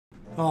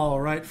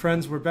Alright,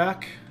 friends, we're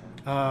back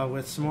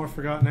with some more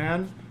Forgotten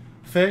Anne.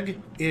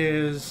 Fig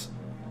is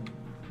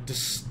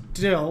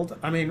distilled.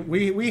 I mean,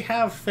 we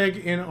have Fig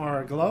in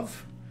our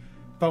glove,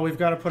 but we've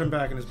got to put him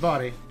back in his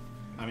body.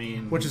 I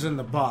mean... Which is in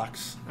the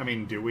box. I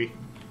mean, do we?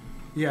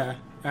 Yeah,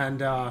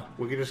 and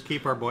we could just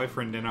keep our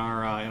boyfriend in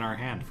our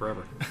hand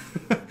forever.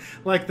 That's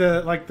like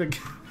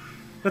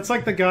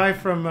the guy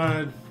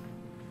from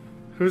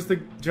who's the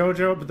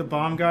JoJo, but the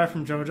bomb guy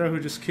from JoJo who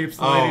just keeps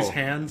the lady's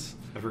hands.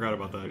 I forgot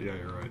about that. Yeah,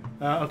 you're right.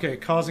 Okay,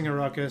 causing a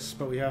ruckus,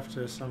 but we have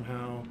to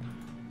somehow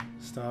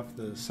stop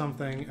the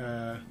something.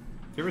 You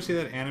ever see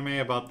that anime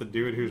about the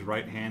dude whose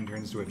right hand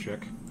turns to a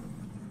chick?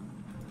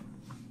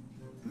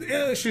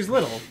 Yeah, she's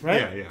little,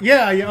 right?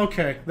 Yeah. Yeah,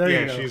 okay. There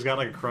you go. Yeah, she's got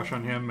like a crush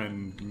on him,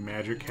 and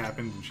magic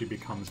happens, and she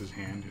becomes his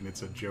hand, and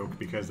it's a joke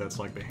because that's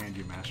like the hand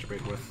you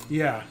masturbate with.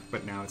 Yeah.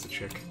 But now it's a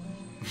chick.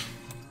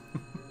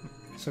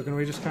 So can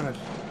we just kind of...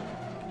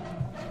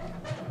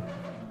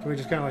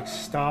 like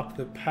stop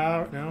the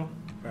power? No?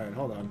 Alright,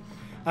 hold on.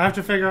 I have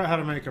to figure out how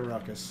to make a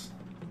ruckus.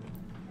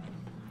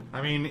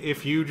 I mean,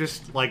 if you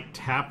just, like,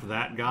 tap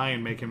that guy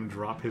and make him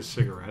drop his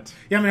cigarette...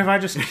 Yeah, I mean, if I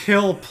just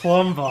kill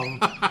Plum Bum,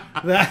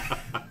 that...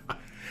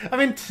 I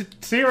mean,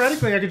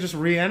 theoretically, I could just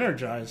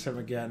re-energize him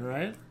again,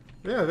 right?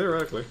 Yeah,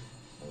 theoretically.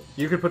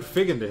 You could put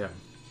Fig into him.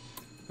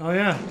 Oh,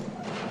 yeah.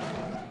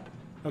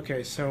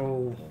 Okay,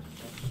 so...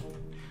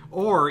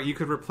 Or you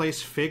could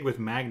replace Fig with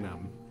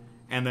Magnum,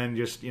 and then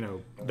just, you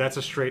know, that's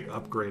a straight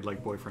upgrade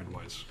like Boyfriend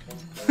was.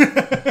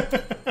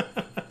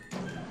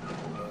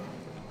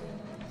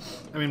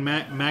 I mean,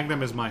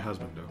 Magnum is my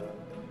husband,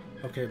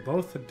 though. Okay,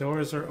 both the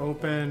doors are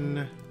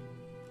open.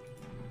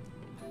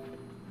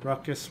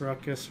 Ruckus,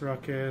 ruckus,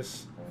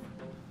 ruckus.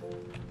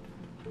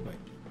 Wait.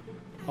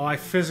 Oh, I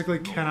physically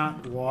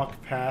cannot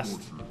walk past.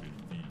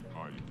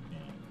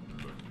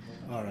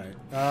 Alright.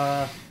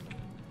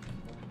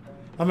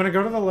 I'm gonna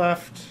go to the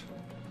left.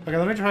 Okay,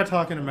 let me try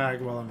talking to Mag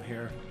while I'm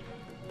here.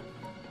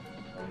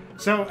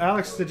 So,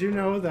 Alex, did you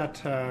know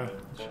that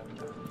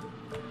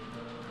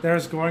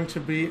there's going to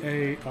be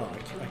a... Oh,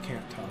 I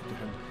can't talk to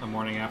him. A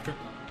morning after?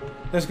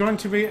 There's going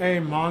to be a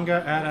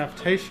manga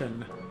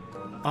adaptation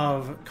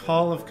of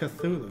Call of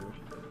Cthulhu.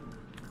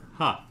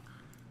 Huh.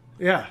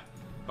 Yeah.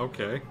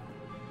 Okay.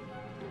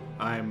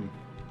 I'm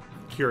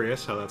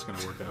curious how that's going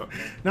to work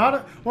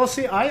out. Well,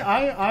 see,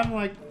 I'm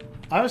like...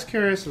 I was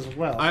curious as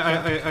well.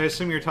 I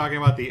assume you're talking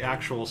about the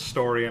actual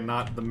story and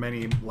not the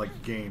many,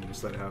 like,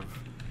 games that have...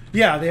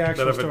 Yeah, the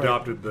actual that have story.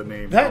 adopted the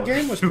name. That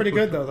game was pretty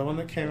good, though, the one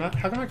that came out.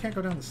 How come I can't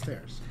go down the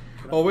stairs?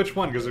 Oh, which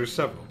one? Because there's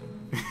several.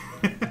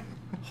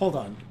 Hold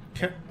on.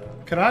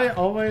 Could I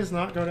always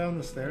not go down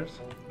the stairs?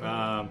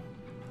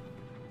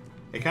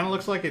 It kind of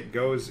looks like it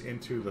goes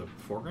into the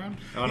foreground.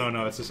 Oh,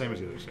 no, it's the same as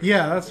the other stairs.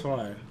 Yeah, that's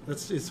why.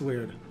 It's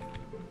weird.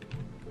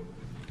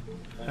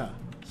 Huh.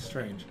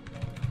 Strange.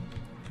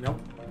 Nope.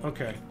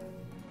 Okay.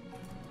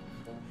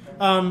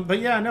 But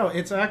yeah, no,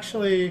 it's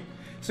actually...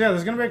 So yeah,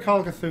 there's going to be a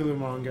Call of Cthulhu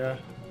manga.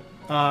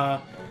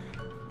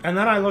 And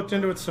then I looked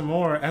into it some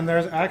more, and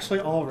there's actually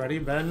already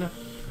been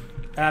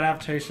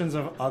adaptations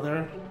of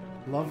other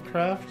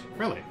Lovecraft.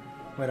 Really?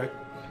 Wait,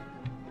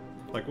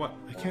 Like what?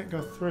 I can't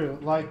go through.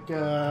 Like,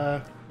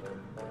 let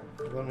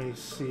me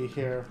see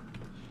here.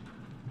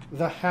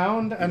 The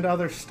Hound and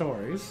Other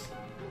Stories.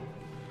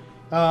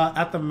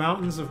 At the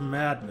Mountains of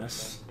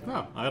Madness.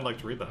 Oh, I'd like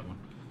to read that one.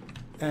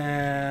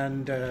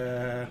 And,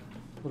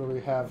 what do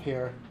we have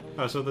here?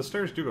 Oh, so the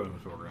stairs do go in the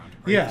foreground.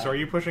 So are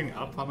you pushing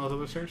up on those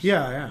other stairs?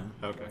 Yeah, I am.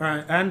 Okay.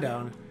 Alright, and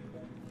down.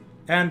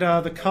 And,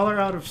 The Color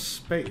Out of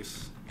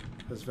Space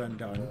has been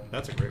done.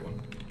 That's a great one.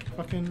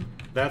 Fucking...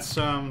 That's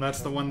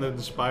the one that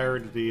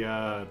inspired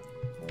the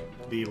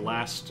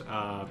last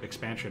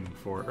expansion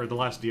for, or the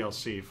last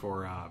DLC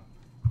for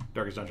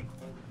Darkest Dungeon.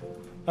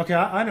 Okay,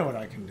 I know what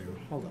I can do.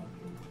 Hold on.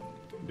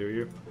 Do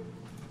you?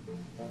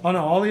 Oh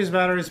no, all these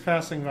batteries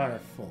passing by are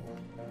full.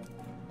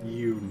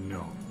 You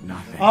know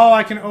nothing. Oh,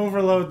 I can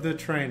overload the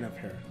train up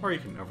here. Or you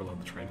can overload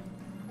the train.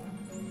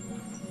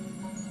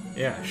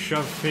 Yeah,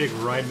 shove Fig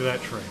right into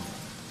that train.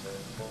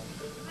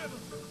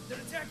 Rebels, they're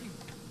attacking.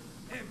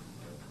 Em,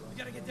 we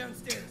gotta get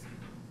downstairs.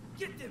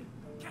 Get them,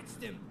 catch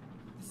them,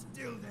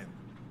 distill them.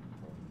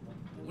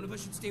 One of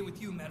us should stay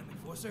with you, Madam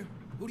Enforcer.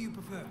 Who do you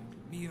prefer,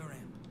 me or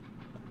Amp?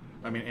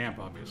 I mean, Amp,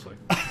 obviously.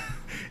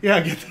 Yeah,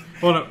 get them.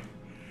 Well, no.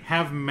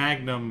 Have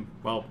Magnum,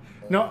 well...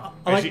 No,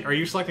 are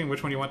you selecting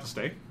which one you want to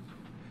stay?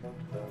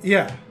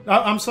 Yeah,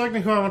 I'm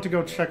selecting who I want to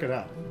go check it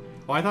out.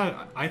 Well,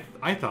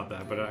 I thought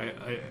that, but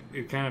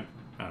it kind of...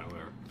 I don't know,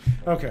 whatever.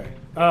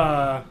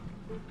 Okay,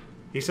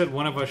 He said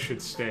one of us should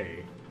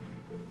stay.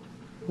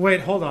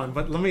 Wait, hold on,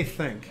 but let me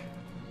think.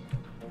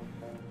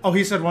 Oh,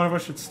 he said one of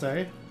us should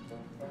stay?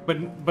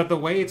 But the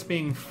way it's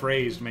being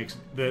phrased makes...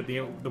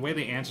 The way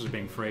the answer's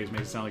being phrased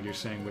makes it sound like you're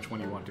saying which one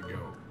you want to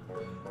go.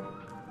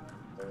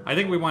 I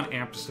think we want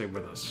Amp to stay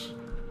with us.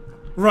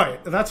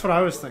 Right, that's what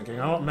I was thinking.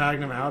 I want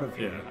Magnum out of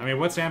here. Yeah, I mean,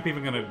 what's Amp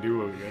even going to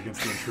do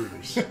against the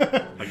intruders?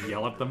 Like,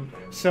 yell at them?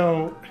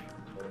 So...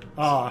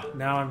 now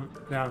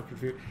I'm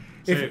confused.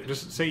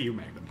 Just say you,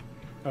 Magnum.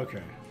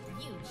 Okay.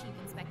 You, Chief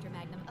Inspector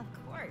Magnum, of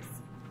course.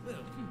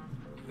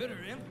 Better,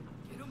 Em.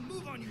 Get a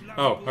move on you,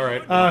 Oh, lousy boy.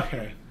 alright.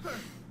 Okay.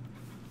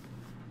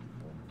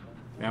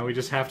 Now we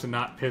just have to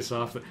not piss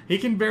off the... He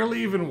can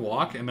barely even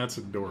walk, and that's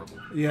adorable.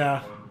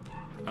 Yeah.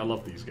 I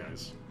love these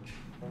guys.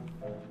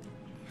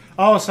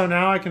 Oh, so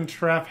now I can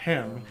trap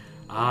him.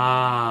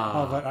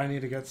 Ah. Oh, but I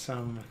need to get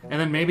some... And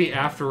then maybe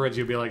afterwards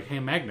you'll be like, hey,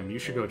 Magnum, you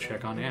should go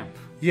check on Amp.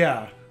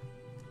 Yeah.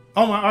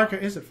 Oh, my Arca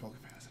is at full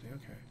capacity.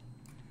 Okay.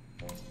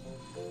 What's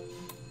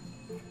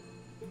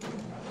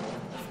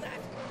that?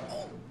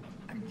 Oh,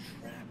 I'm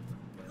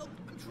trapped. Help,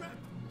 I'm trapped.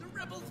 The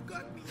rebels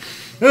got me.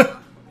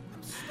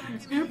 I'm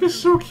stuck in Amp is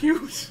so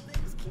cute.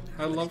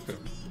 I love him.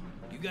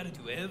 You gotta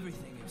do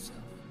everything yourself.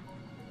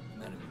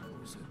 Madam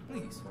Enforcer,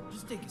 please,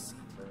 just take a seat.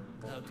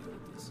 I'll deal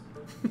with this.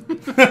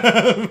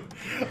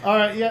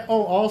 Alright, yeah.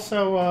 Oh,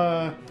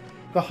 also,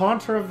 the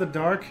Haunter of the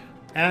Dark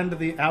and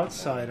the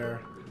Outsider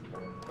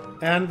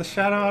and the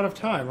Shadow Out of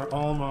Time are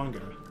all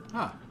manga.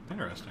 Ah,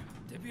 interesting.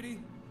 Deputy?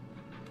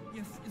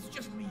 Yes, it's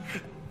just me.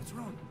 What's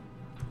wrong?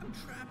 I'm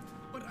trapped,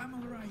 but I'm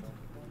alright.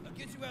 I'll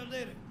get you out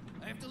later.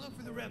 I have to look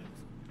for the rebels.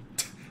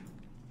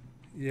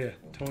 Yeah,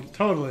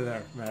 totally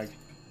there, Mag.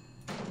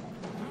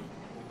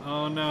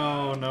 Oh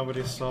no,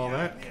 nobody saw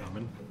that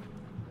coming.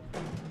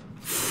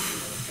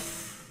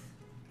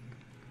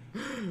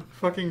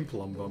 Fucking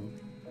Plum Bum.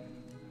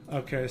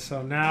 Okay,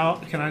 so now,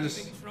 can I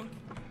just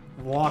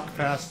walk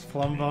past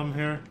Plum Bum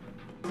here?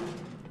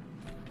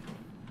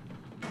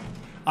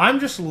 I'm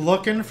just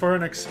looking for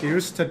an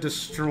excuse to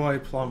destroy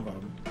Plum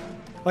Bum.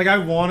 Like, I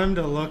want him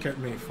to look at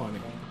me funny.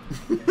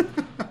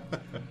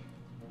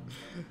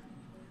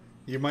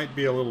 You might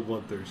be a little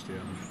bloodthirsty on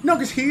him. No,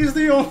 because he's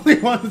the only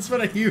one that's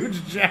been a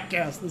huge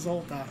jackass this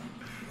whole time.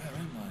 Where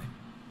am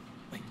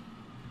I? Wait.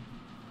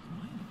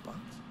 Am I in a box?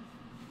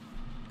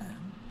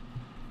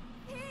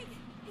 Pig!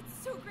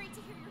 It's so great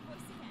to hear your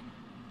voice again.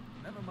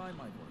 Never mind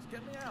my voice.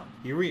 Get me out.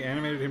 You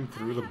reanimated him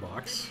through the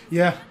box?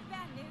 Yeah. Not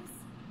bad news.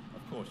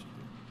 Of course you do.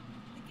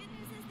 The good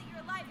news is that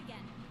you're alive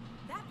again.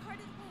 That part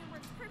of the plan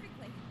works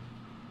perfectly.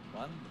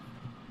 One.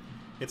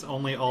 It's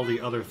only all the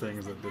other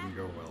things that didn't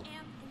go well.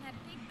 Amp and that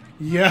big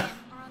brute Yeah.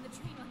 are on the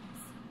train with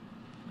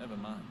us. Never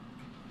mind.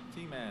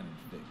 T-Man and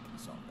Fig can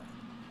solve that.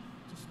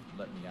 Just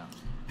let me out.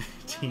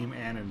 Team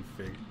Ann and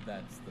Fig.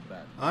 That's the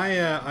bet.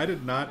 I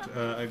did not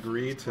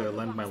agree to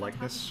lend my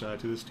likeness to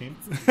this team.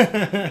 You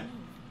can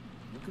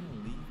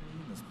leave me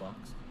in this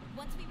box.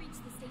 Once we reach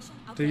the station,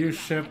 I'll Do call you back,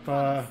 I ship,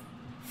 promise.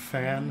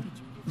 Fan?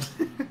 Why did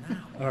you give up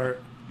now? Or...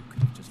 You could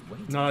have just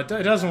waited. No, it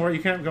doesn't work.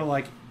 You can't go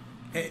like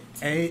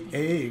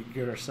egg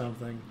or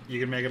something. You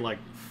can make it like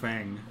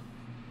Fang.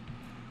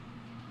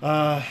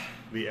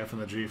 The F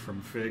and the G from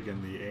Fig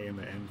and the A and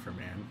the N from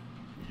Ann.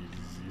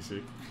 You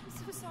see? I'm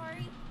so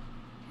sorry.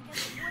 I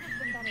guess it would have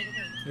been better to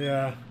wait.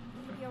 Yeah.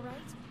 Will you be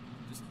alright?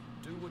 Just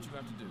do what you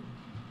have to do.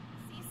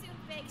 See you soon,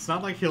 Big. It's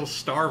not like he'll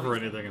starve or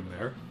anything in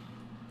there.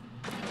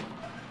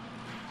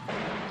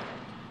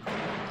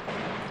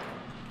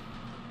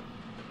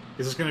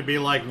 Is this going to be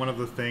like one of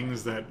the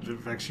things that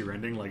affects your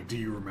ending? Like, do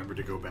you remember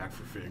to go back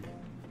for Fig?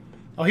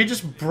 Oh, he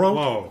just broke.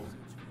 Whoa.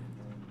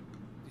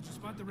 Did you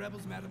spot the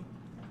rebels, madam?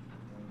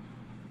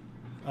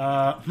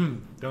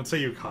 Don't say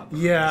you caught them.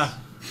 Yeah.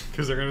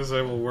 Because they're going to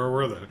say, well, where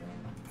were they?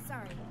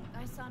 Sorry,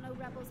 I saw no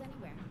rebels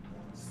anywhere.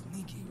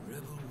 Sneaky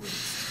rebel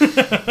waste. We'll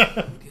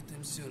get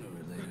them sooner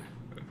or later.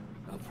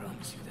 I'll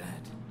promise you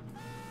that.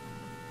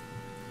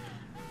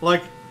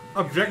 Like,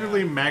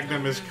 objectively,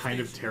 Magnum is kind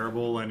of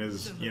terrible and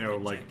is, you know,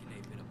 like,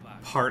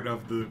 part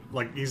of the...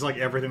 Like, he's like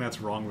everything that's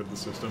wrong with the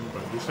system,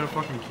 but he's so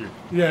fucking cute.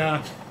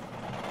 Yeah.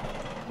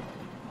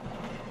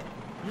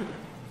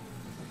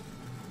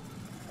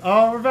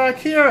 Oh, we're back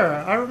here.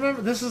 I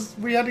remember this is.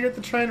 We had to get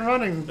the train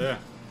running. Yeah.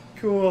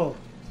 Cool.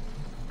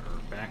 We're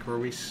back where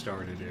we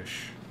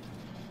started-ish.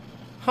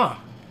 Huh.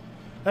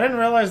 I didn't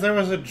realize there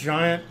was a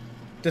giant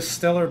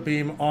distiller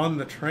beam on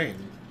the train.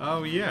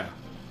 Oh, yeah.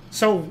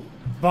 So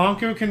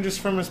Bonku can just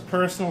from his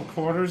personal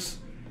quarters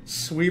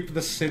sweep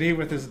the city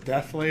with his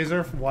death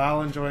laser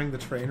while enjoying the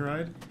train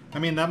ride. I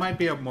mean, that might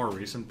be a more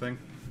recent thing.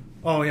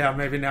 Oh yeah,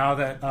 maybe now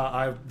that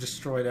I've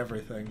destroyed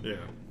everything. Yeah.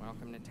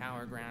 Welcome to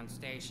Tower Ground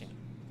Station.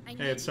 I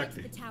Hey, it's to get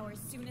to Sekti. the tower as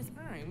soon as.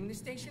 I'm the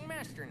station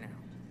master now,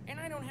 and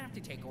I don't have to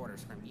take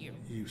orders from you.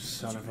 You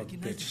son of a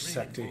Recognize bitch, the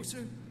Grand Sekti.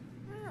 Enforcer?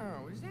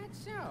 Oh, is that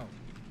so?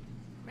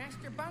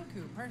 Master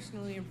Bunku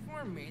personally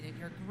informed me that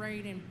your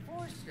great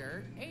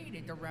enforcer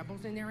aided the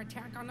rebels in their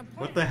attack on the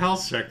planet. What the hell,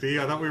 Sekti?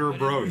 I thought we were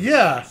bros.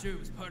 Yeah. Sure, it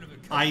was part of a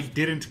I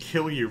didn't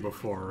kill you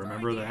before,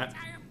 remember The that?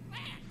 entire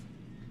planet.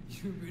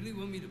 You really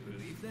want me to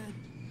believe that?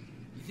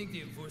 You think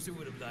the enforcer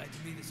would have lied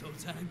to me this whole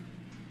time?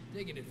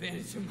 Taking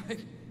advantage of my...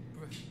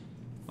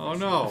 Oh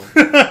no.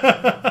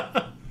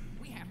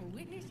 We have a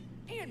witness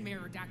and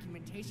mirror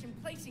documentation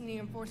placing the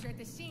enforcer at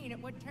the scene at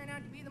what turned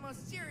out to be the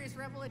most serious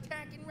rebel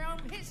attack in realm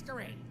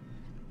history.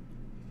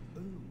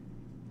 Ooh.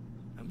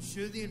 I'm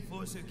sure the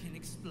enforcer can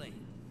explain.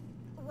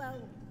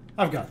 Well,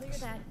 I've got clear this.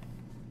 that.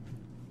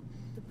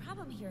 The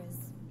problem here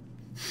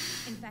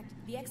is, in fact,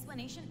 the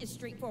explanation is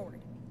straightforward.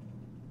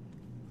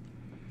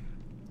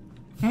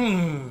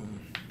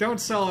 Don't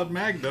sell it,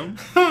 Magnum.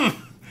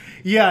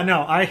 Yeah,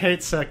 no, I hate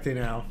Sekti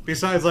now.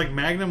 Besides, like,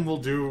 Magnum will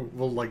do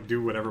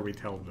whatever we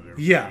tell him to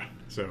do. Yeah.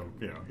 So,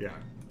 yeah.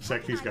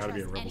 Sekti's got to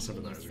be a rebel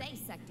sympathizer. Say,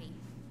 Sekti.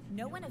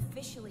 No one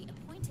officially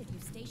appointed you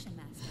station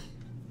master.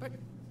 But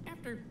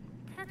after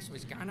Pax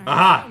was gone,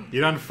 Aha!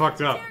 You done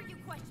fucked up. Dare you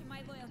question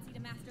my loyalty to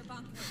Master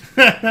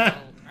Bonker?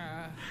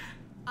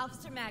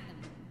 Officer Magnum,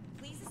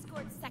 please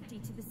escort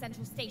Sekti to the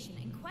central station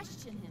and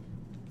question him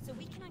so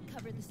we can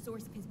uncover the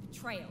source of his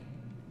betrayal.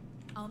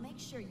 I'll make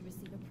sure you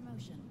receive a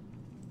promotion.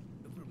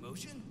 A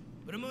promotion?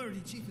 But I'm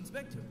already chief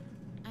inspector.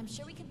 I'm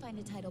sure we can find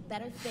a title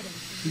better fitting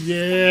for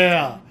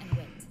Yeah. and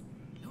wit.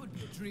 That would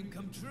be a dream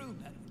come true,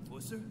 Madam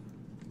Enforcer.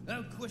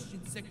 I'll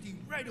question Sekti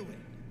right away.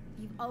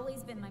 You've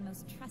always been my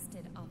most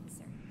trusted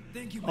officer.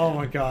 Thank you. Oh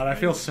my god, I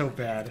feel so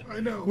bad. I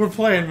know. We're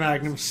playing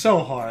Magnum so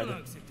hard. Come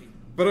on, Sekti.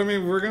 But I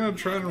mean, we're gonna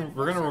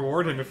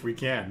reward him if we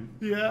can.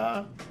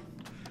 Yeah.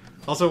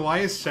 Also, why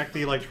is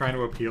Sekti like trying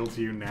to appeal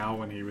to you now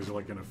when he was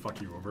like gonna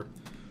fuck you over?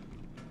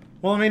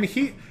 Well, I mean,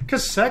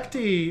 because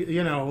Sekti,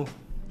 you know,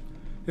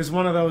 is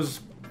one of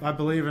those, I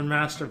believe in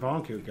Master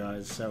Bonku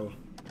guys, so.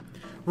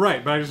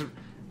 Right, but I just,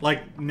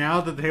 like, now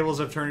that the tables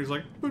have turned, he's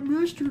like, but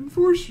Master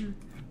Enforcer.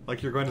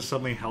 Like, you're going to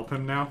suddenly help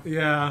him now?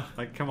 Yeah.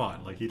 Like, come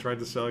on. Like, he tried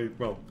to sell you,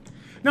 well.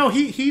 No,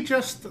 he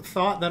just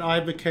thought that I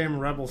became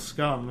rebel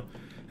scum,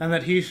 and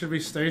that he should be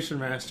station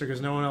master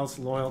because no one else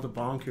loyal to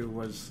Bonku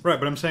was. Right,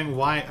 but I'm saying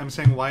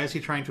why is he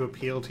trying to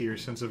appeal to your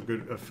sense of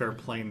fair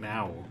play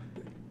now?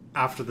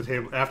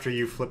 After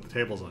you flip the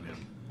tables on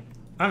him.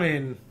 I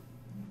mean,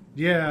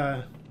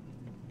 yeah.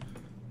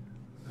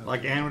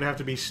 Like, Anne would have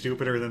to be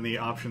stupider than the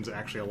options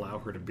actually allow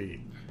her to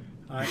be.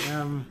 I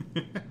am.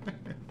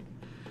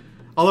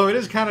 Although it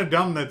is kind of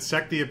dumb that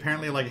Sekti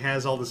apparently like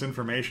has all this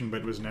information,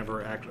 but was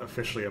never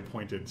officially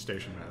appointed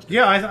station master.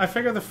 Yeah, I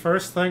figure the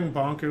first thing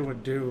Bonku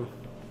would do.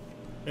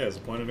 Yeah, it's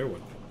appoint a new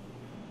one.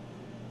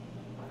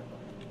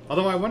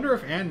 Although I wonder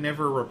if Anne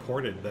never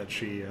reported that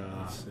she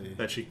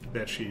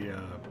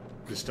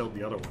distilled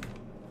the other one.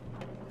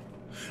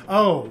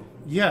 Oh,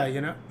 yeah,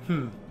 you know.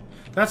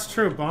 That's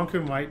true.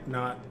 Bonku might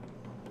not.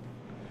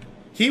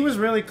 He was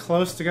really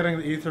close to getting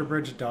the Ether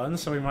Bridge done,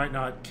 so he might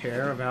not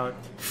care about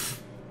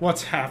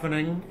what's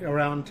happening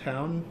around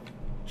town.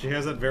 She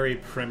has that very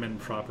prim and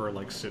proper,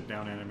 like,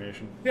 sit-down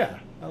animation. Yeah,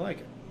 I like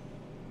it.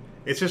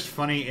 It's just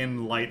funny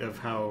in light of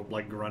how,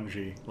 like,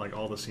 grungy, like,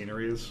 all the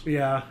scenery is.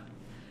 Yeah.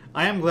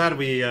 I am glad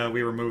we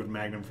removed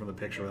Magnum from the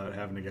picture without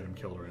having to get him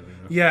killed or anything.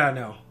 Though. Yeah,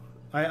 no.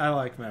 I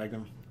like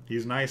Magnum.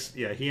 He's nice.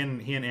 Yeah, he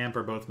and Amp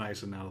are both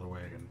nice and out of the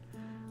way, and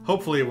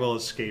hopefully we'll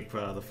escape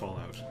the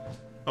fallout.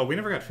 Oh, we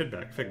never got Fig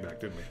back,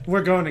 did we?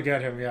 We're going to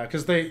get him, yeah,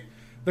 because the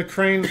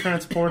crane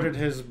transported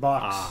his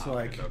box.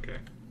 Okay.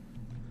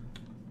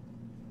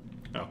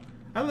 Oh,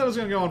 I thought that was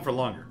going to go on for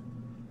longer,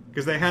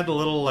 because they had the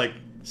little like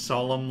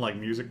solemn like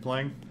music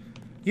playing.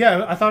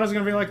 Yeah, I thought it was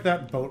going to be like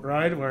that boat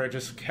ride where it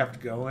just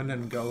kept going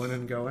and going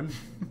and going.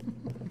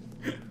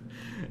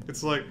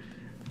 It's like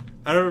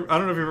I don't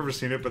know if you've ever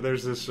seen it, but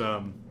there's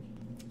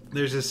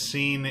this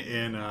scene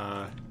in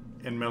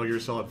Metal Gear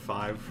Solid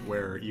 5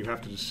 where you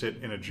have to just sit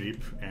in a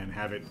Jeep and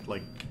have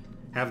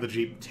the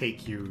Jeep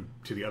take you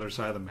to the other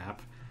side of the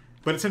map,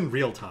 but it's in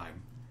real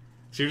time.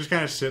 So you're just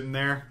kind of sitting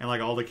there, and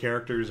like all the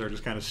characters are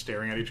just kind of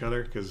staring at each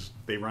other because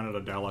they run out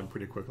of dialogue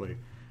pretty quickly.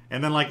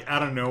 And then like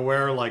out of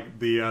nowhere, like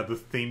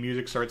the theme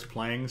music starts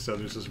playing, so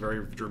there's this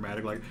very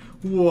dramatic like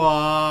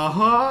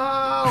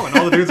wow, and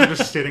all the dudes are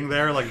just sitting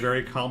there like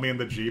very calmly in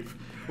the Jeep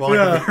while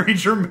like the very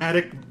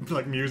dramatic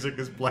like music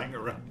is playing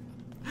around.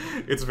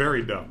 It's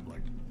very dumb.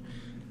 Like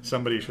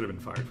somebody should have been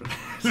fired for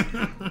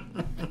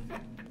that.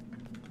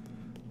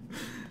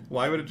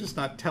 Why would it just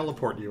not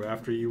teleport you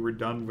after you were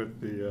done with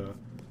the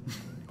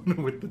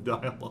with the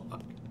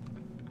dialogue?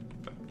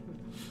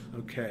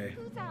 Okay.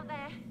 Who's out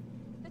there?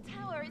 The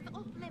tower is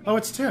off limits. Oh,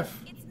 it's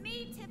Tiff. It's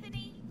me,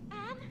 Tiffany.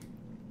 Anne?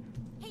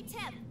 Hey,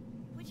 Tiff.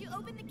 Would you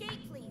open the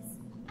gate, please?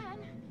 Anne,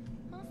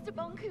 Master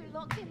Bonku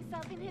locked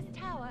himself in his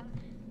tower.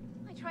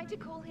 I tried to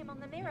call him on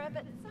the mirror,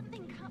 but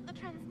something cut the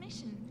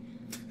transmission.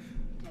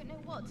 Don't know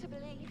what to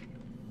believe.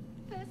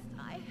 First,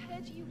 I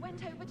heard you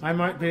went over to... I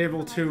might be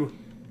able to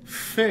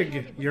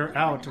figure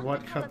out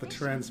what cut the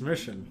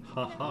transmission.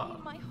 Haha.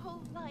 My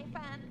whole life,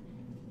 Anne.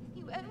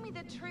 You owe me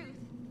the truth.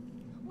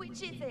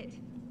 Which is it?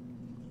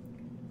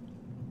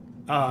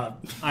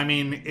 I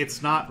mean,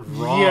 it's not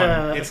wrong.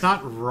 Yeah. It's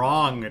not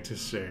wrong to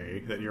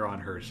say that you're on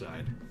her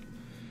side,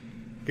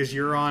 because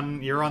you're on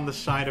the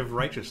side of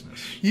righteousness.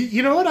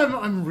 You know what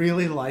I'm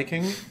really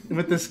liking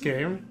with this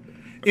game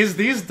is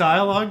these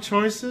dialogue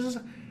choices.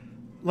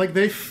 Like,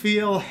 they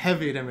feel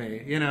heavy to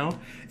me, you know?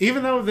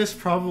 Even though this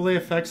probably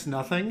affects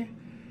nothing,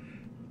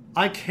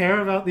 I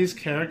care about these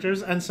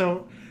characters, and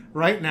so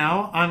right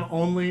now I'm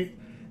only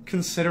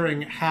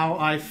considering how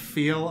I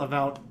feel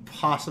about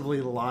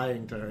possibly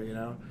lying to her, you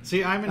know?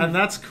 See, and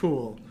that's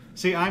cool.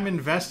 See, I'm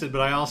invested, but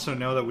I also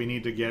know that we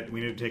need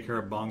to take care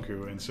of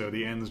Bonku, and so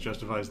the ends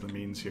justifies the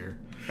means here.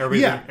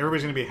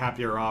 Everybody's going to be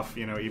happier off,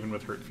 you know, even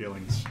with hurt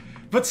feelings.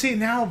 But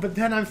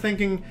then I'm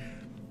thinking,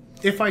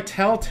 if I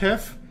tell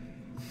Tiff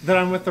that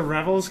I'm with the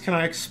rebels, can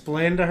I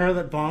explain to her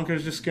that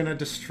Bonker's just gonna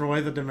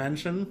destroy the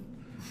dimension?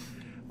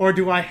 Or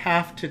do I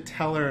have to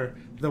tell her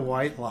the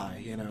white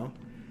lie, you know?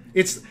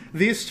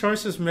 These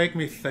choices make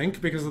me think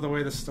because of the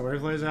way the story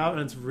plays out,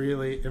 and it's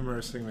really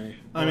immersing me.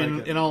 I mean,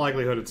 like it. in all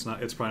likelihood, it's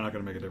probably not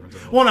going to make a difference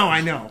at all. Well, no, I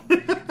know.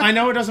 I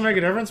know it doesn't make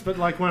a difference, but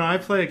like when I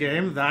play a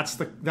game, that's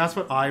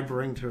what I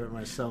bring to it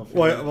myself.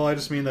 Well, I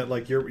just mean that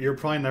like you're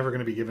probably never going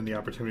to be given the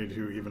opportunity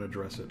to even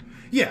address it.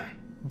 Yeah,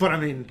 but I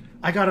mean,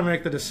 I got to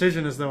make the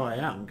decision as though I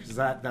am, because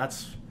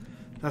that's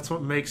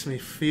what makes me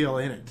feel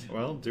in it.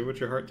 Well, do what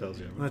your heart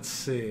tells you. Let's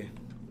see.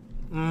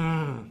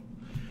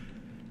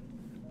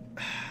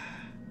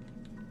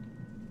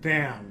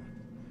 Damn.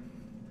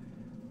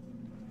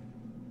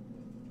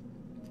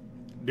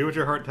 Do what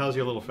your heart tells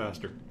you a little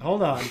faster.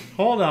 Hold on.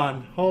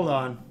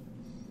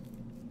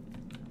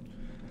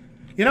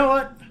 You know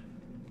what?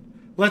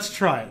 Let's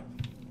try it.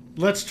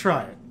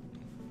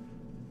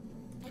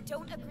 I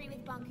don't agree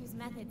with Bonku's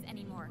methods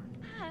anymore.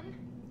 Anne,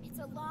 It's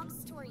a long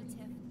story,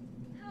 Tiff.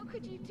 how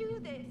could you do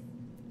this?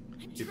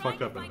 I'm You trying fucked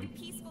to up, find Emily. a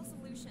peaceful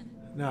solution.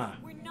 Nah.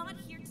 We're not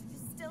here to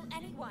distill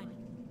anyone.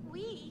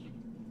 We?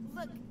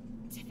 Look,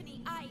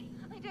 Tiffany, I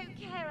don't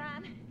care,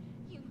 Anne.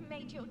 You've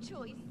made your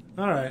choice.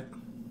 Alright.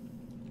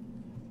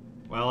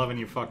 Well, Evan,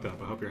 you fucked up.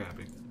 I hope you're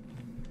happy.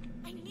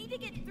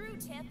 need to get through,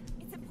 Tiff.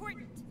 It's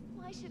important.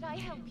 Why should I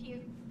help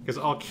you? Because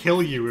I'll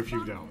kill you if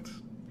you don't.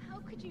 How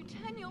could you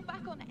turn your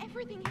back on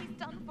everything he's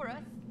done for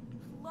us?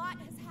 A lot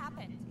has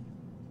happened.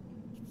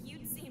 If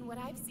you'd seen what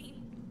I've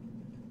seen,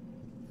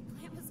 the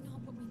plant was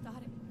not what we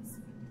thought it was.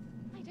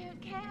 I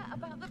don't care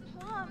about the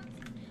plant.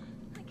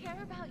 I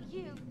care about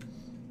you.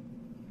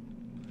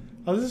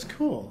 Oh, this is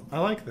cool. I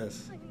like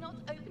this. I'm not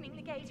opening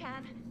the gate,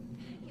 Anne.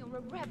 You're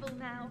a rebel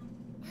now.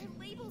 Are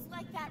labels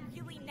like that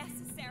really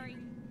necessary?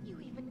 You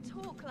even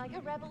talk like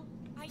a rebel.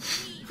 I need to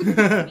speak to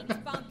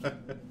Bonky.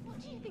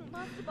 What do you think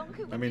Master Bonku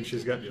would I mean, do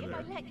she's to got me you if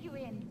there. I let you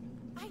in?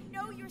 I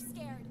know you're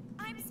scared.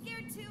 I'm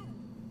scared too.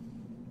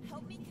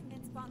 Help me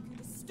convince Bonku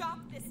to stop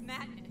this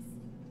madness.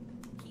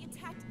 He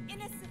attacked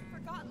innocent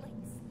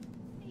Forgottlings.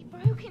 They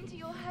broke into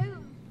your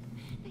home.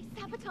 They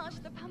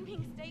sabotaged the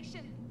pumping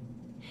station.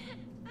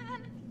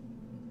 And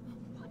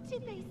what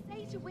did they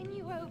say to win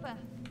you over?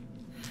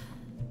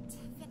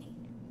 Tiffany,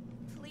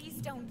 please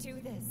don't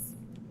do this.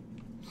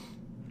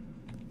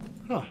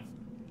 Huh.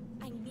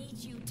 I need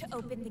you to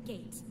open the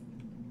gate.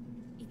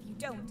 If you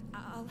don't,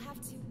 I'll have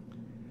to.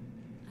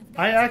 I've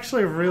got I to-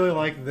 actually really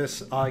like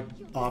this You'll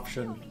just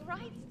option. kill me,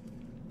 right?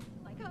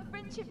 Like our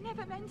friendship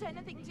never meant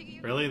anything to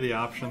you. Really? The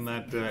option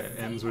that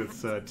ends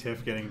with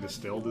Tiff getting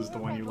distilled is the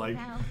one you like?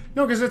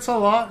 No, because it's a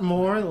lot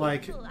more,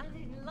 like, Peaceful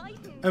and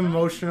enlightened, right?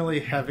 emotionally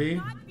heavy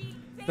Not being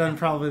fair. than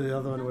probably the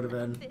other one would have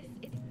None of been.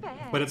 this is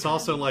fair. But it's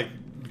also, like,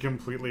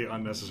 completely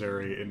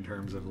unnecessary in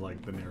terms of,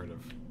 like, the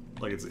narrative.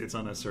 Like, it's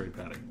unnecessary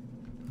padding.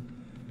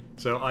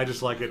 So I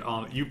just like it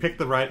on... You picked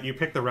the route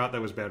that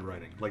was bad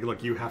writing. Like,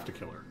 look, you have to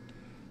kill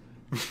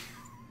her.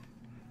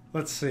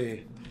 Let's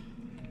see.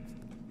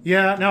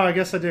 Yeah, no, I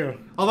guess I do.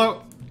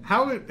 Although,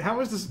 how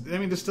is this... I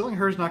mean, distilling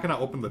her is not going to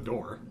open the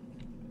door.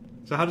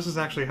 So how does this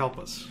actually help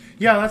us?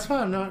 Yeah, that's why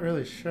I'm not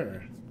really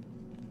sure.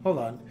 Hold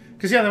on.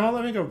 Because, yeah, they won't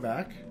let me go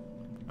back.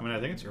 I mean, I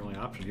think it's your only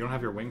option. You don't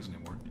have your wings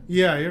anymore.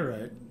 Yeah, you're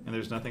right. And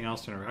there's nothing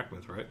else to interact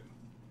with, right?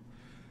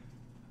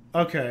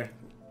 Okay.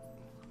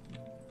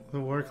 The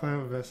war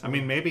clan of Vessel. I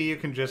mean, maybe you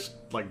can just,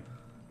 like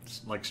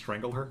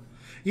strangle her?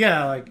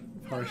 Yeah, like,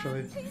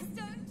 partially. Please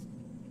don't.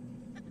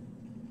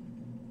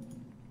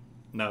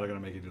 No, they're going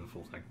to make you do the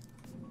full thing.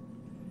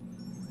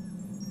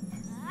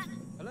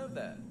 Hello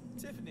there.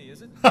 Tiffany,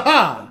 is it?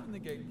 Haha! Open the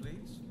gate,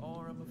 please,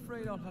 or I'm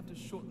afraid I'll have to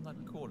shorten that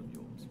cord of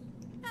yours.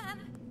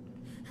 Anne,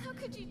 how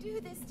could you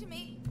do this to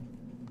me?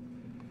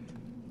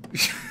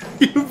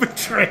 You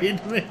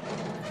betrayed me.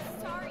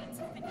 Sorry,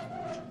 Tiffany.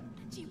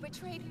 And you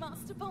betrayed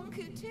Master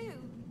Bonku too.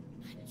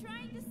 I'm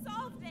trying to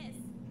solve this.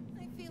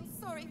 I feel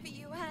sorry for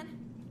you, Anne.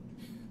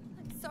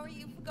 I'm sorry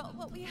you forgot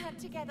what we had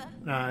together.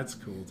 Nah, it's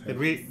cool, Ted.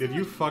 Did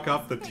you fuck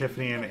up the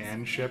Tiffany and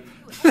Anne ship?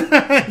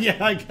 Yeah,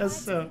 I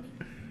guess so.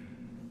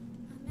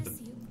 I'll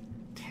miss you.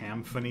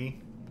 Tamphany?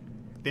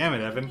 Damn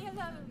it, Evan. Leave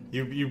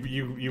me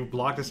alone. You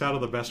blocked us out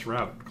of the best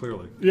route,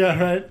 clearly. Yeah,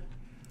 right?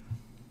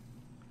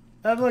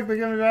 And look, they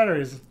give me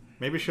batteries.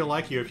 Maybe she'll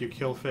like you if you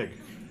kill Fig.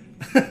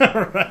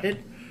 Right?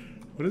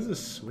 What does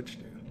this switch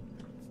do?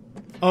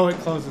 Oh, it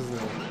closes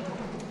the...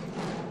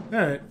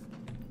 Alright.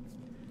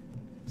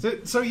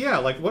 So yeah,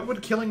 like, what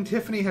would killing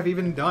Tiffany have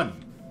even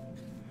done?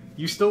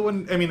 You still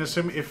wouldn't... I mean,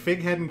 assume if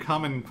Fig hadn't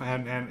come and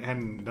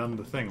hadn't done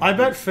the thing. I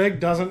bet Fig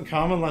doesn't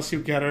come unless you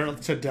get her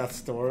to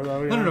death's door,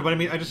 though. Yeah. No, but I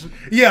mean, I just...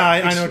 Yeah,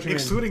 I know what you mean.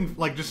 Excluding,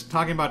 like, just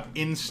talking about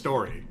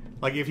in-story.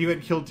 Like, if you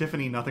had killed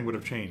Tiffany, nothing would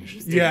have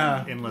changed.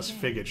 Yeah. Unless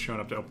Fig had shown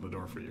up to open the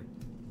door for you.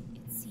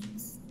 It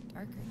seems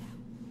darker now.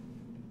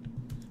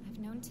 I've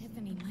known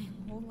Tiffany my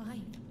whole life.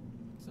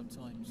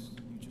 Sometimes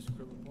you just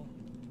grow apart.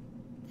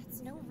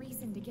 That's no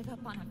reason to give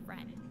up on a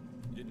friend.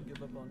 You didn't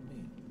give up on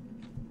me.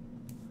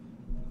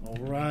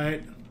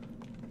 Alright.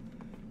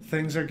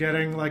 Things are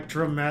getting, like,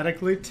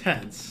 dramatically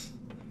tense.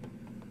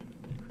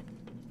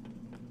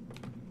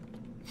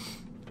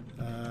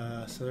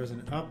 so there's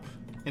an up.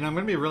 And I'm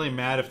gonna be really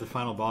mad if the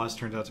final boss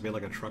turns out to be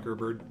like a trucker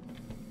bird.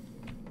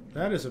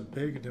 That is a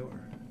big door.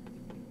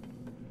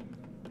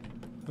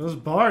 Those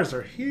bars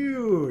are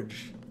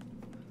huge.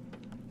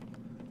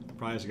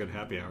 Probably has a good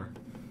happy hour.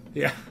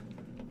 Yeah.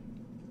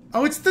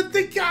 Oh, it's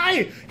the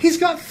guy! He's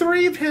got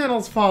 3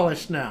 panels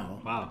polished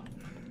now. Wow.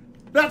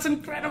 That's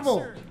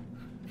incredible.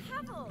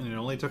 Pavel, And it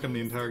only took him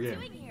the entire game.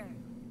 doing here?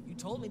 You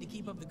told me to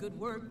keep up the good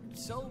work,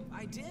 so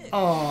I did.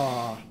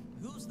 Aww.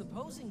 Who's the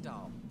posing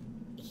doll?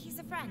 He's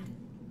a friend.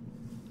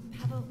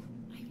 Pavel,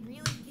 I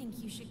really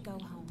think you should go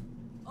home.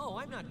 Oh,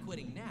 I'm not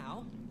quitting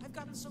now. I've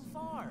gotten so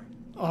far.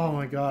 Oh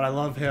my god, I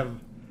love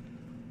him.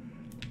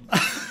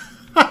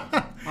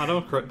 Oh,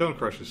 don't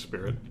crush his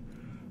spirit.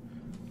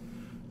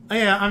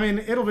 Yeah, I mean,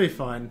 it'll be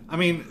fun. I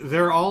mean,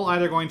 they're all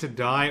either going to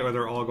die or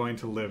they're all going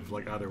to live.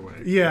 Like either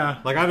way.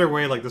 Yeah. Like either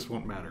way, like this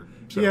won't matter.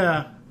 So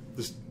Yeah.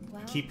 Just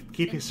Well, keep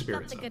then his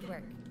spirits up. up. The good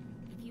work.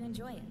 If you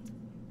enjoy it.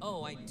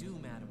 Oh, I do,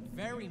 madam.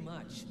 Very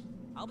much.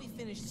 I'll be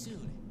finished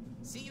soon.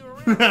 See you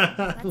around.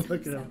 Let's Look hope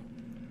at so. him.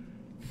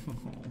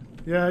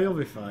 Yeah, you'll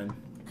be fine.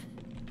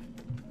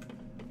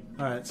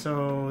 Alright,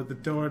 so the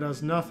door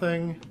does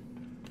nothing.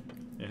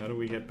 Yeah, how do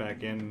we get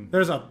back in?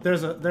 There's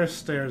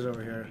stairs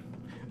over here.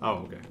 Oh,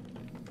 okay.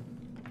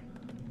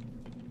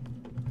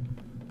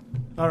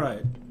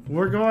 Alright,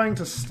 we're going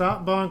to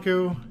stop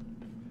Bonku.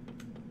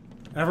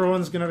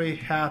 Everyone's gonna be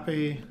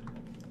happy.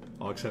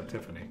 All except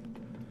Tiffany.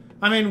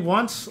 I mean,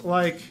 once,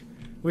 like,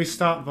 we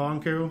stop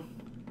Bonku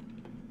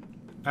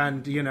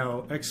and, you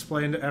know,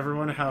 explain to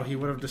everyone how he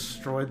would have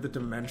destroyed the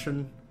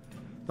dimension,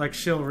 like,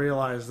 she'll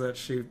realize that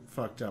she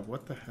fucked up.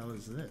 What the hell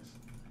is this?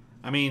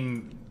 I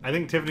mean, I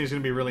think Tiffany's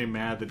gonna be really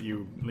mad that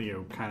you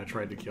kind of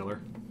tried to kill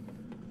her.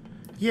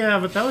 Yeah,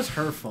 but that was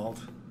her fault.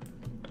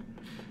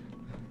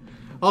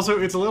 Also,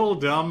 it's a little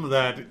dumb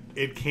that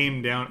it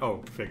came down.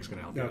 Oh, Fig's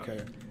gonna help you. Okay.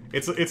 Out.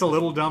 It's a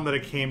little dumb that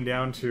it came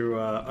down to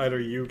either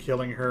you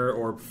killing her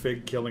or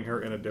Fig killing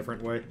her in a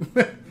different way.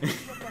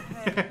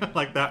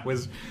 Like that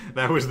was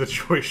the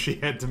choice she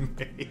had to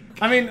make.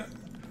 I mean,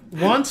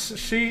 once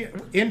she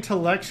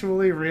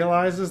intellectually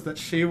realizes that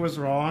she was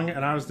wrong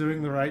and I was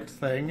doing the right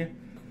thing,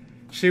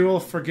 she will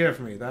forgive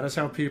me. That is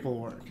how people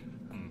work.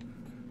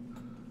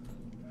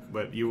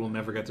 But you will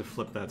never get to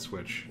flip that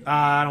switch.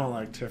 I don't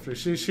like Tiffany.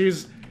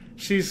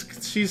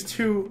 She's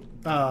too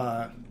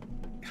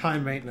high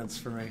maintenance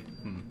for me.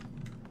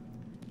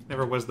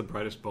 Never was the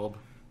brightest bulb.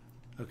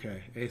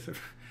 Okay, eighth.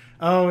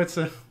 Oh, it's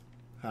a.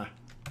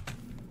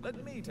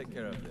 Let me take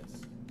care of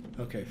this.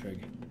 Okay,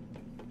 Fig.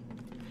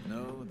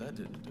 No, that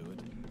didn't do it.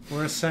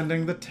 We're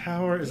ascending the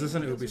tower. Is this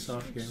an Maybe there's a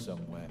Ubisoft switch game?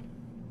 somewhere.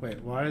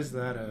 Wait, why is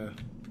that a?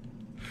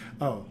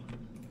 Oh.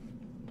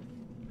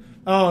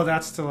 Oh,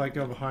 that's to like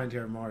go behind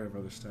here, Mario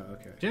Brothers style.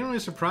 Okay. Genuinely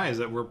surprised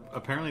that we're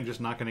apparently just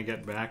not going to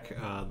get back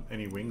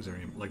any wings or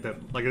anything like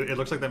that. Like it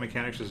looks like that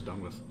mechanic's just done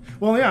with.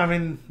 Well, yeah. I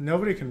mean,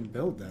 nobody can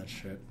build that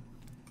shit.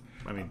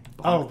 I mean,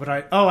 Oh, but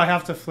I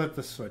have to flip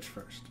the switch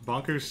first.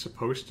 Bonku's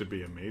supposed to be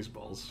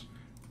amazeballs.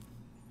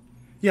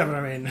 Yeah, but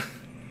I mean,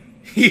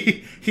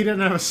 he didn't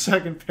have a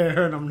second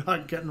pair, and I'm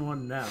not getting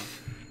one now.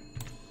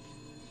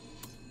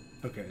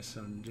 Okay,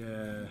 so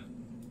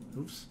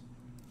oops.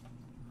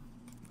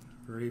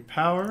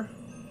 Repower.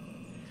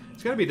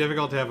 It's got to be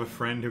difficult to have a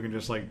friend who can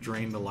just like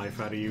drain the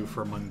life out of you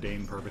for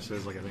mundane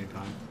purposes, like at any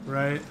time.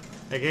 Right.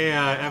 Like, hey,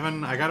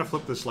 Evan, I gotta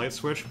flip this light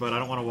switch, but I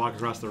don't want to walk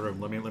across the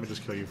room. Let me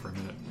just kill you for a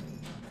minute.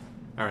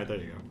 All right, there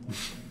you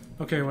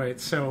go. Okay, wait.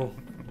 So,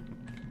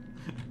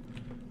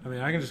 I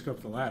mean, I can just go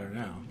up the ladder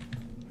now.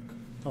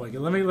 Oh, wait,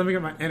 let me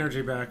get my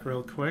energy back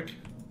real quick.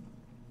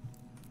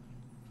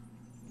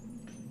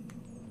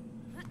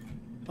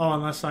 Oh,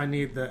 unless I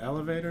need the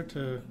elevator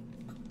to.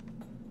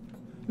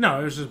 No,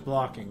 it was just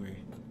blocking me.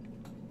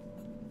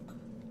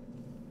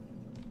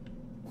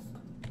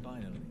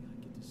 Finally,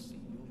 I get to see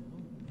your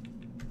home.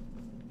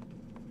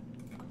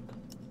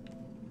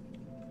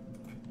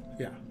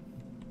 Yeah.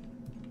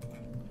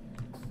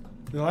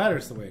 The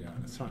ladder's the way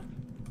down. It's fine.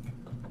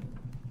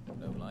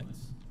 No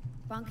lights.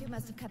 Bonku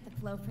must have cut the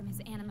flow from his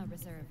anima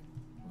reserve.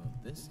 Well,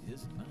 this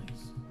is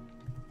nice.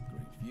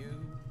 Great view,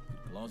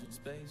 good closet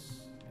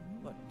space,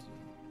 and what?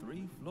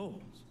 3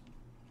 floors.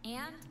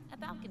 And a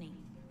balcony.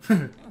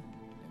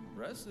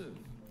 Impressive.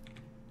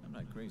 I'm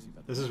not crazy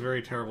about This is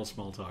very terrible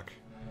small talk.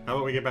 How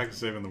about we get back to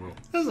saving the world?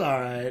 That's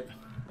alright.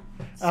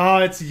 Oh,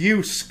 it's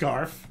you,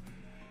 Scarf.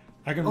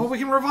 I can. Oh, we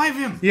can revive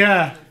him!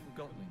 Yeah.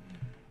 Forgotton.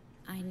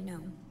 I know.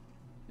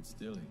 It's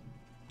Dilly.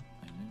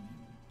 I knew him.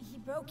 He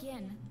broke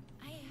in.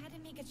 I had to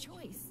make a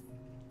choice.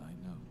 I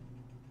know.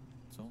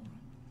 It's all right.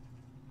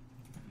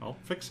 I'll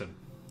fix him.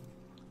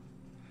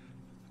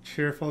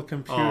 Cheerful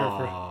computer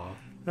Aww.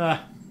 for.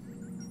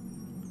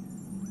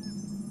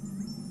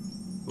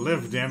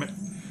 Live, damn it.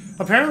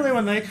 Apparently,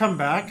 when they come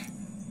back,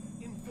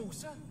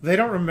 Enforcer? they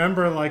don't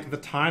remember like the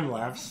time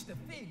lapse. Mr.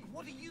 Fig,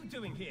 what are you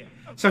doing here?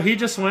 So he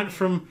just went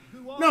from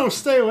 "No,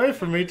 stay away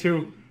from me"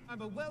 to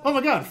I'm a well. "Oh my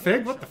God,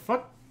 Fig, what the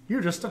fuck?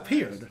 You just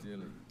appeared."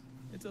 Dilly.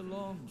 It's a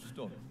long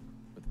story,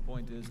 but the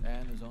point is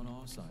Anne is on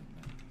our side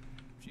now.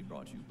 She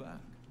brought you back.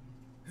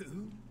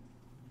 Who?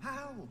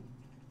 How?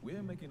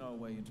 We're making our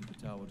way into the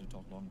tower to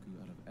talk Lonku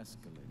out of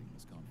escalating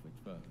this conflict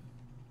further.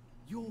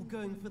 You're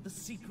going for the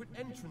secret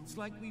entrance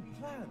like we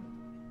planned.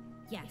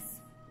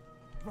 Yes.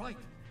 Right.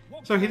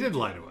 What So he kind did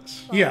lie to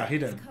us. Yeah, he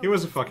did. He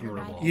was a fucking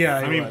rebel. Yeah,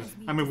 he I was.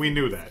 mean, we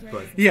knew that,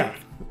 but Yeah.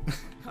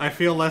 I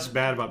feel less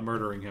bad about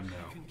murdering him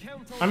now. can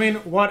count on I mean,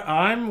 what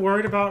I'm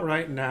worried about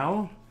right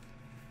now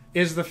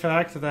is the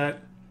fact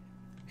that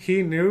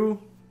he knew.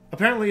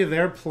 Apparently,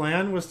 their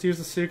plan was to use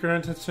the secret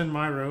entrance in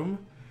my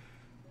room.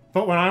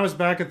 But when I was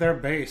back at their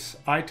base,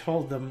 I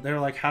told them, they were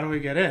like, how do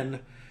we get in?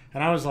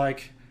 And I was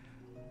like,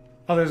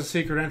 oh, there's a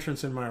secret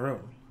entrance in my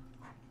room.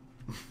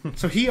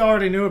 So he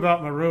already knew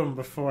about my room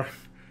before.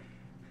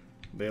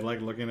 They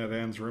like looking at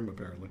Anne's room,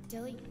 apparently.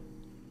 Dilly,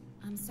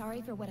 I'm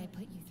sorry for what I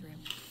put you through.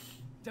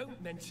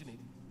 Don't mention it.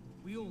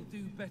 We all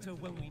do better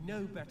when we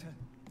know better.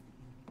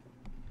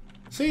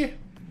 See,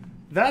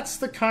 that's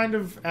the kind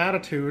of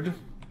attitude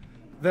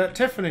that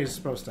Tiffany's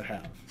supposed to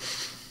have.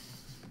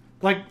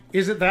 Like,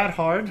 is it that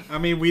hard? I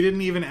mean, we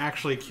didn't even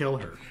actually kill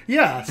her.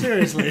 Yeah,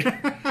 seriously.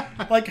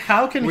 Like,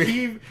 how can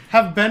he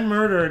have been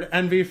murdered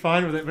and be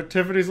fine with it? But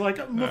Tiffany's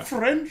like, my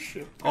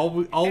friendship. All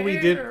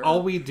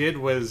we did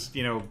was,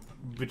 you know,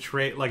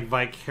 betray, like,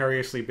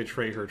 vicariously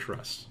betray her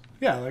trust.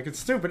 Yeah, like, it's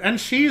stupid. And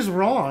she's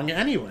wrong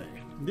anyway.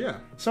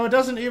 Yeah. So it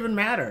doesn't even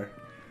matter.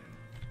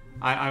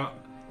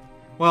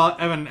 Well,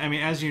 Evan, I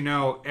mean, as you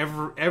know,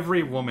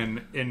 every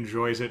woman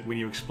enjoys it when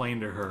you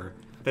explain to her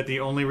that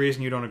the only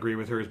reason you don't agree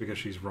with her is because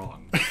she's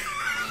wrong.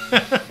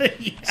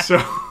 Yeah.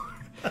 So,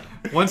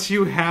 once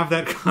you have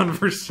that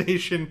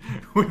conversation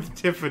with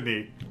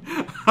Tiffany,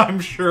 I'm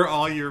sure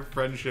all your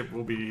friendship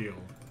will be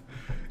healed.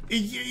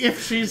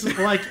 If she's,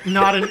 like,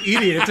 not an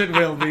idiot, it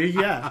will be,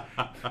 yeah.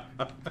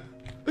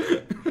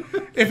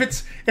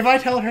 If I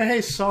tell her,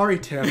 hey, sorry,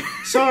 Tim,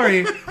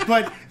 sorry,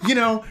 but, you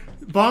know,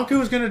 Bonku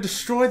is going to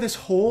destroy this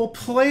whole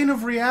plane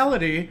of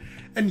reality,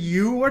 and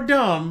you are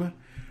dumb,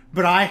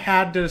 but I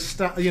had to,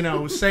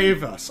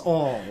 save us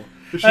all.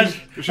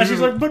 She's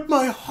like, but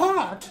my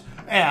heart,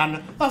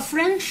 and a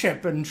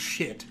friendship and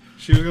shit.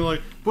 She was gonna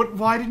like, but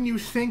why didn't you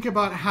think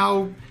about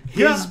how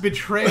his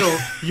betrayal,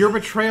 your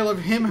betrayal of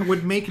him,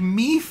 would make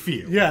me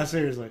feel? Yeah,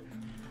 seriously.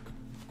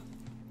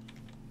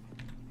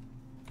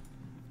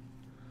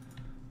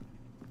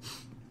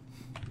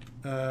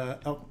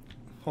 Oh,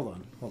 hold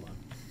on.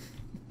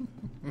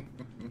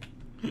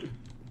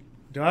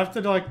 Do I have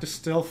to, like,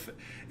 distill...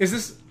 Is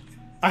this...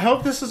 I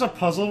hope this is a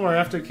puzzle where I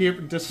have to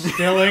keep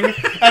distilling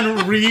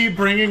and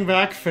re-bringing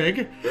back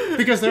Fig.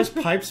 Because there's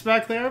pipes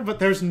back there, but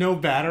there's no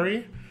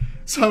battery.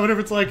 So I wonder if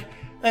it's like,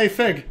 hey,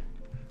 Fig,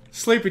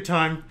 sleepy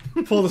time.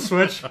 Pull the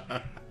switch.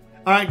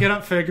 Alright, get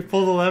up, Fig.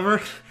 Pull the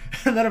lever.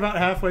 And then about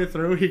halfway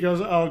through, he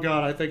goes, oh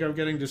god, I think I'm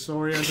getting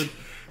disoriented.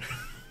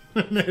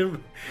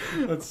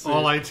 Let's see.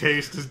 All I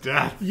taste is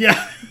death.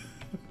 Yeah.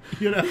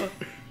 You know.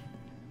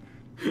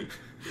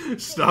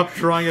 Stop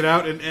drawing it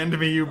out and end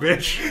me, you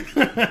bitch.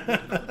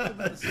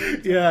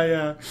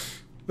 Yeah.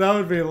 That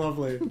would be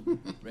lovely.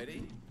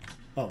 Ready?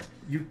 Oh,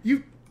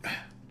 you.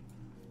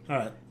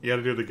 Alright. You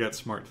gotta do the get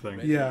smart thing.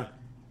 Yeah.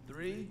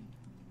 3,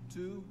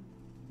 2,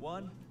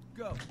 1,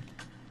 go.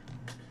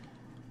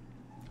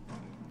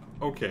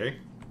 Okay.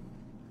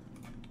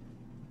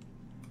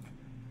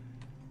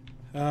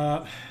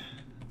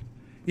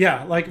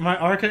 Yeah, like, my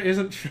Arca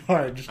isn't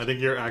charged. I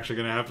think you're actually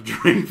gonna have to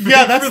drink.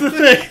 Yeah, that's the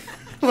thing.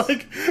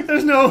 Like,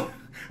 there's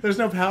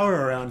no power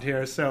around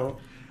here, so...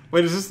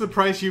 Wait, is this the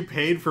price you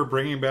paid for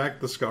bringing back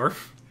the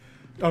scarf?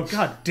 Oh,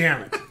 god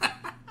damn it.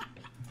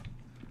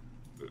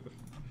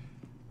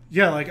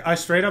 Yeah, like, I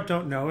straight up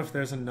don't know if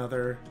there's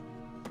another...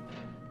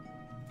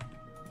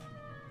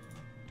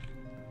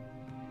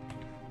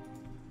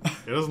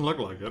 It doesn't look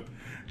like it.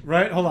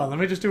 Right? Hold on, let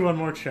me just do one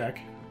more check.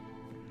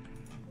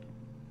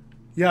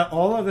 Yeah,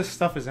 all of this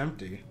stuff is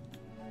empty.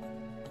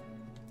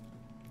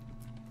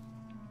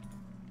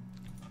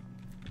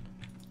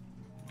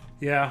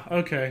 Yeah,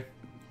 okay.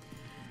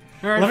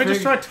 All right, Let me Fig.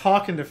 just try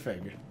talking to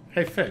Fig.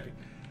 Hey, Fig.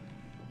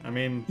 I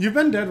mean, You've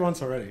been dead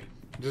once already.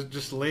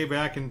 just lay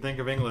back and think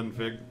of England,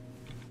 Fig.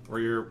 Or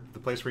the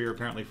place where you're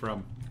apparently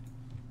from.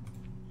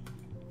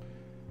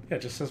 Yeah,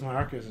 it just says my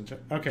Arca isn't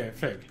checked. Okay,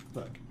 Fig,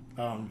 look.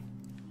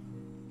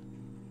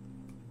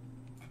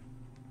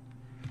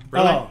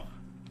 Really? Oh.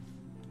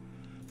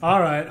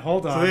 Alright,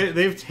 hold on. So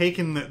they've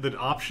taken the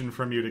option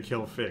from you to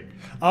kill Fig.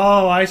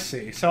 Oh, I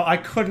see. So I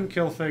couldn't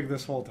kill Fig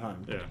this whole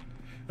time. Yeah.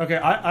 Okay,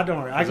 I don't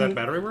worry. Does that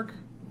battery work?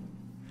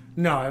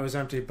 No, it was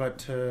empty,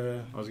 but...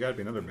 Oh, there's got to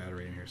be another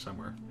battery in here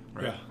somewhere.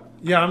 Right? Yeah.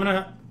 Yeah, I'm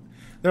gonna...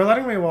 They're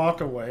letting me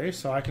walk away,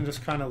 so I can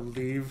just kind of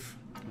leave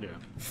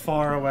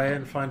far away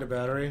and find a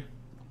battery.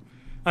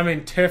 I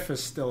mean, Tiff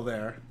is still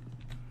there.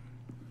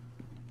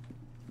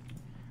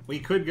 We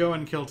could go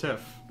and kill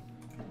Tiff.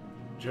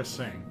 Just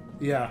saying.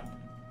 Yeah.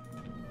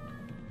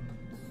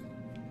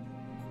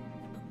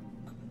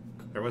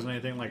 There wasn't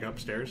anything, like,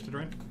 upstairs to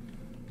drink?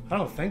 I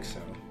don't think so.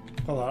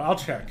 Hold on, I'll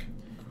check.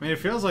 I mean, it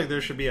feels like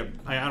there should be a.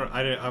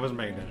 I wasn't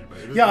paying attention,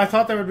 but Yeah, I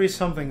thought there would be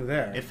something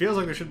there. it feels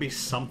like there should be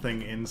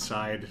something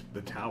inside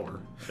the tower.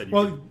 That you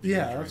Well, could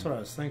yeah, drain. that's what I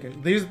was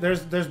thinking.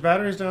 There's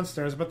batteries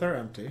downstairs, but they're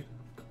empty.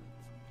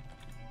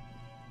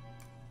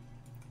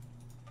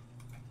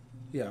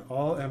 Yeah,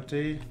 all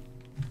empty.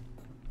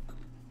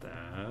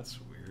 That's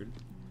weird.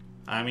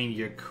 I mean,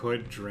 you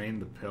could drain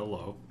the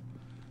pillow.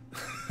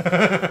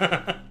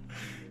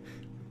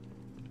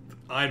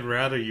 I'd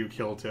rather you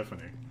kill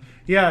Tiffany.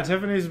 Yeah,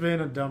 Tiffany's being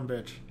a dumb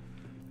bitch.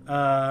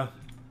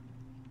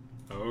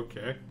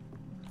 Okay.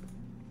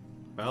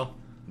 Well,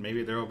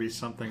 maybe there will be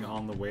something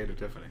on the way to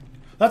Tiffany.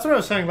 That's what I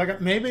was saying.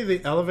 Like, maybe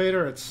the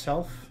elevator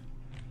itself.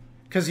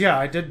 Because, yeah,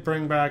 I did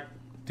bring back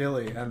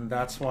Dilly, and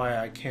that's why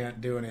I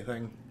can't do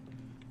anything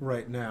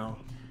right now.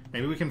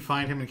 Maybe we can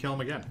find him and kill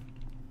him again.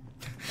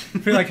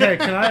 Be like, hey,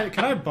 can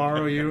I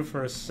borrow you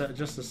for just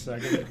a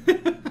second?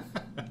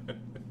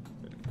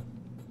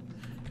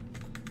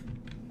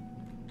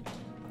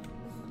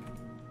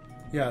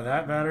 Yeah,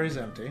 that battery's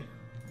empty.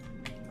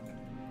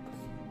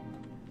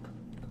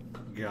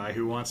 Guy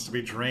who wants to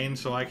be drained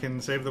so I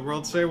can save the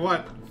world, say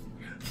what?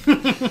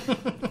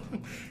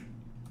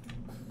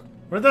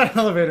 Where'd that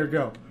elevator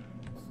go?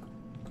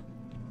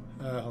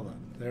 Hold on.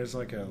 There's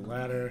like a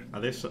ladder.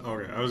 Are they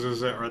okay? I was gonna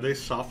say, are they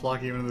soft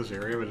lock even in this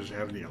area, but just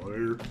have the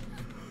elevator?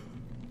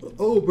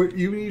 Oh, but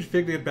you need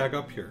Fig to get back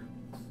up here.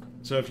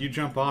 So if you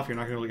jump off, you're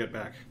not gonna be able to get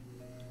back.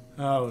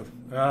 Oh,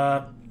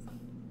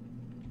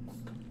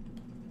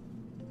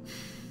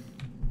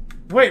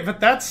 wait, but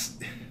that's...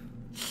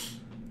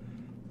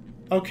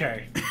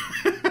 Okay.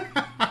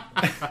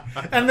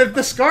 And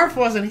the scarf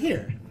wasn't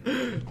here.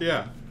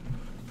 Yeah.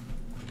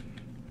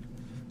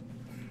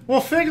 Well,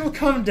 Fig will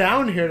come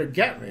down here to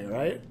get me,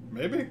 right?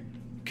 Maybe.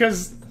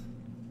 Because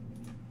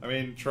I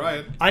mean, try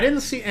it. I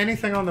didn't see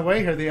anything on the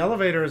way here. The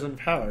elevator isn't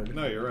powered.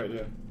 No, you're right,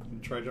 yeah.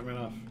 Try jumping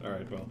off.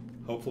 Alright, well,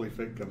 hopefully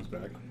Fig comes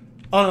back.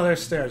 Oh, no,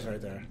 there's stairs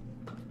right there.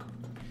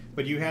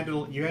 But you had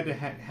to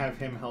have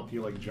him help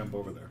you, like, jump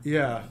over there.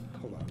 Yeah.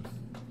 Hold on.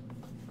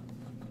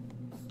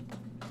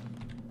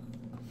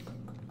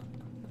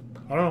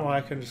 I don't know why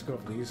I couldn't just go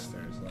up these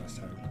stairs last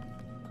time.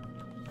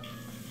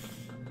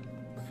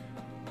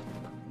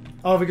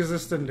 Oh, because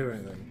this didn't do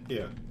anything.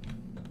 Yeah.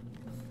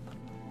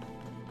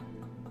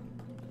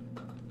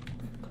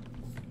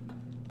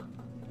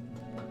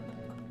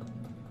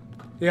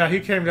 Yeah, he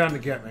came down to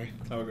get me.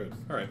 Oh, good.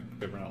 Alright,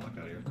 good, we're not locked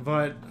out of here.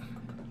 But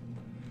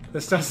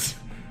this does...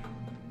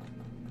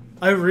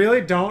 I really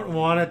don't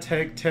want to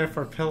take Tiff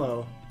or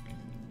Pillow.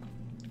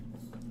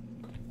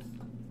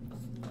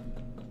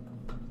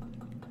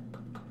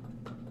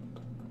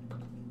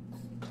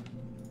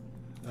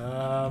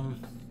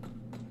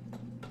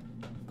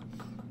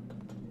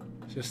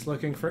 Just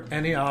looking for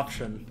any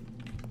option.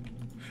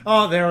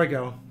 Oh, there we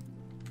go.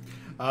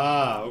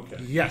 Ah, okay.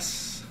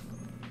 Yes.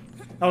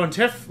 Oh, and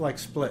Tiff, like,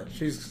 split.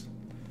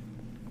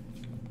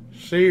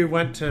 She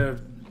went to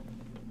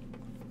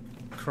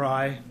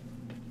cry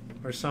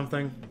or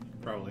something.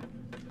 Probably.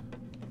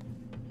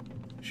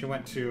 She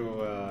went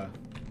to,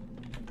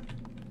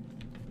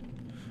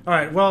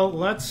 Alright, well,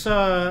 let's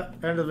end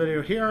the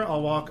video here.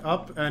 I'll walk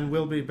up and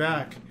we'll be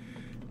back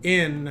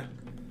in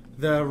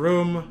the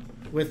room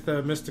with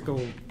the mystical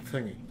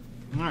thingy.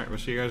 Alright, we'll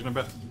see you guys in a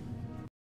bit.